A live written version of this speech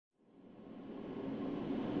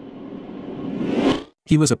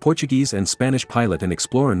He was a Portuguese and Spanish pilot and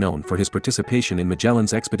explorer known for his participation in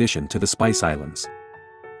Magellan's expedition to the Spice Islands.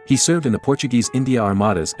 He served in the Portuguese India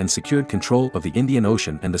Armadas and secured control of the Indian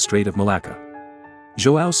Ocean and the Strait of Malacca.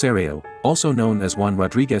 JoãoSerrão, also known as Juan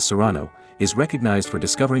Rodrigues Serrano, is recognized for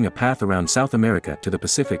discovering a path around South America to the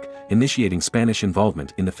Pacific, initiating Spanish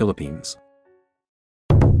involvement in the Philippines.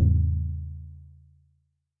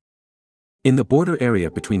 In the border area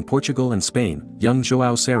between Portugal and Spain, young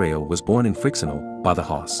JoãoSerrão was born in Freixenal,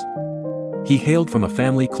 Badajoz. He hailed from a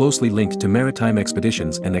family closely linked to maritime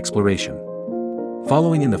expeditions and exploration.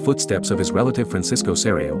 Following in the footsteps of his relative Francisco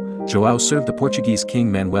Serrão, João served the Portuguese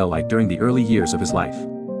King Manuel I during the early years of his life.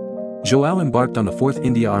 João embarked on the Fourth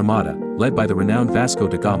India Armada, led by the renowned Vasco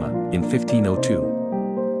da Gama, in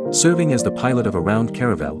 1502. Serving as the pilot of a round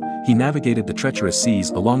caravel, he navigated the treacherous seas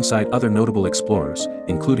alongside other notable explorers,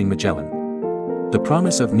 including Magellan. The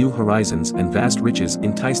promise of new horizons and vast riches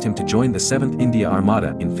enticed him to join the Seventh India Armada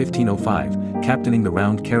in 1505, captaining the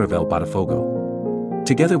round caravel Botafogo.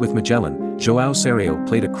 Together with Magellan, JoãoSerrão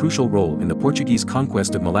played a crucial role in the Portuguese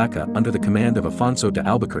conquest of Malacca under the command of Afonso de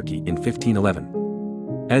Albuquerque in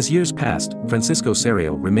 1511. As years passed, Francisco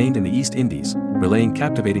Serrão remained in the East Indies, relaying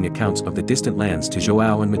captivating accounts of the distant lands to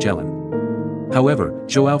João and Magellan. However,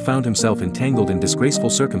 João found himself entangled in disgraceful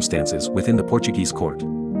circumstances within the Portuguese court.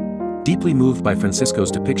 Deeply moved by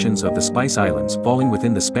Francisco's depictions of the Spice Islands falling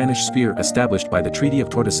within the Spanish sphere established by the Treaty of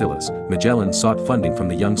Tordesillas, Magellan sought funding from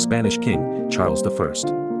the young Spanish king, Charles I.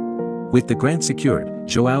 With the grant secured,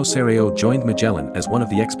 JoãoSerrão joined Magellan as one of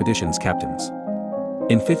the expedition's captains.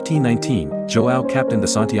 In 1519, João captained the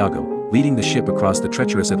Santiago, leading the ship across the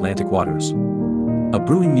treacherous Atlantic waters. A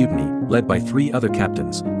brewing mutiny, led by 3 other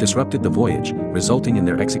captains, disrupted the voyage, resulting in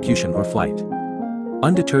their execution or flight.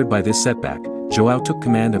 Undeterred by this setback, João took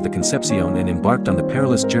command of the Concepcion and embarked on the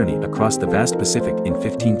perilous journey across the vast Pacific in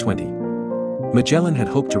 1520. Magellan had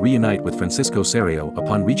hoped to reunite with Francisco Serrão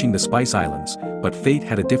upon reaching the Spice Islands, but fate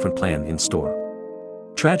had a different plan in store.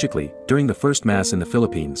 Tragically, during the First Mass in the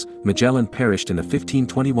Philippines, Magellan perished in the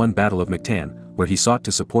 1521 Battle of Mactan, where he sought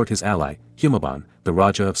to support his ally, Humabon, the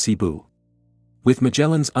Raja of Cebu. With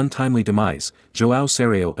Magellan's untimely demise,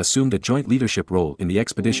 JoãoSerrão assumed a joint leadership role in the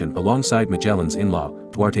expedition alongside Magellan's in-law,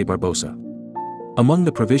 Duarte Barbosa. Among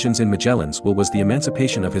the provisions in Magellan's will was the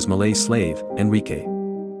emancipation of his Malay slave, Enrique.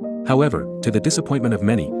 However, to the disappointment of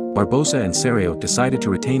many, Barbosa and Serrão decided to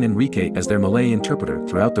retain Enrique as their Malay interpreter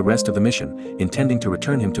throughout the rest of the mission, intending to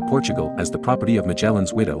return him to Portugal as the property of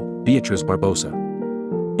Magellan's widow, Beatriz Barbosa.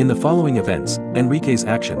 In the following events, Enrique's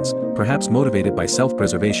actions, perhaps motivated by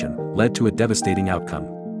self-preservation, led to a devastating outcome.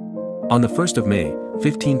 On the 1st of May,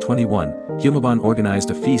 1521, Humabon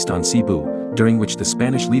organized a feast on Cebu, during which the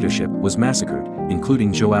Spanish leadership was massacred,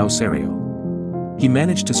 including JoãoSerrão. He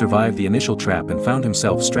managed to survive the initial trap and found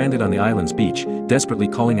himself stranded on the island's beach, desperately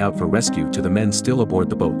calling out for rescue to the men still aboard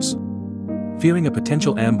the boats. Fearing a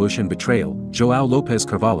potential ambush and betrayal, João Lopes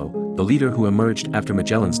Carvalho, the leader who emerged after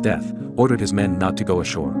Magellan's death, ordered his men not to go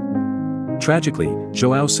ashore. Tragically,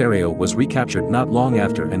 JoãoSerrão was recaptured not long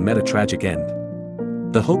after and met a tragic end.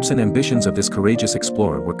 The hopes and ambitions of this courageous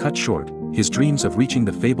explorer were cut short, his dreams of reaching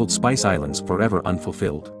the fabled Spice Islands forever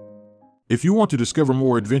unfulfilled. If you want to discover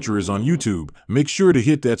more adventurers on YouTube, make sure to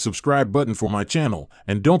hit that subscribe button for my channel,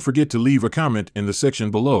 and don't forget to leave a comment in the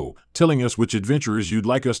section below, telling us which adventurers you'd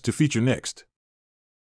like us to feature next.